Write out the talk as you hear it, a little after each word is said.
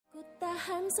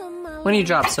When you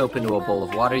drop soap into a bowl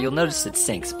of water, you'll notice it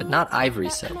sinks, but not ivory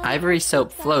soap. Ivory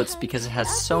soap floats because it has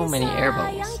so many air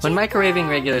bubbles. When microwaving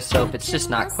regular soap, it's just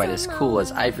not quite as cool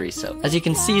as ivory soap. As you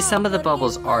can see, some of the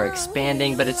bubbles are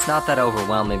expanding, but it's not that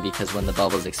overwhelming because when the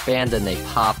bubbles expand, then they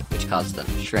pop, which causes them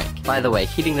to shrink. By the way,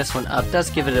 heating this one up does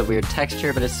give it a weird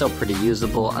texture, but it's still pretty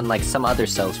usable, unlike some other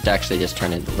soaps which actually just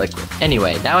turn into liquid.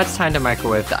 Anyway, now it's time to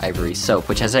microwave the ivory soap,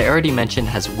 which as I already mentioned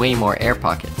has way more air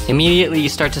pockets. Immediately you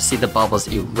start to see the bubbles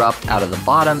erupt out of the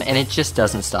bottom, and it just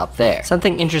doesn't stop there.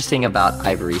 Something interesting about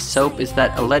ivory soap is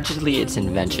that allegedly its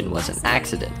invention was an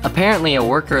accident. Apparently a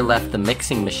worker left the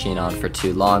mixing machine on for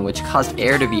too long, which caused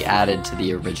air to be added to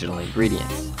the original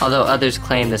ingredients. Although others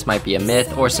claim this might be a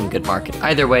myth or some good marketing.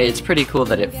 Either way, it's pretty cool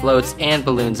that it floats and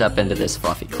balloons up into this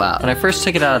fluffy cloud. When I first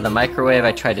took it out of the microwave,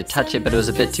 I tried to touch it, but it was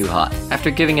a bit too hot. After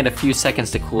giving it a few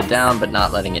seconds to cool down, but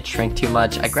not letting it shrink too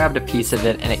much, I grabbed a piece of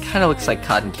it, and it kinda looks like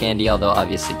cotton candy, although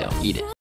obviously don't eat it.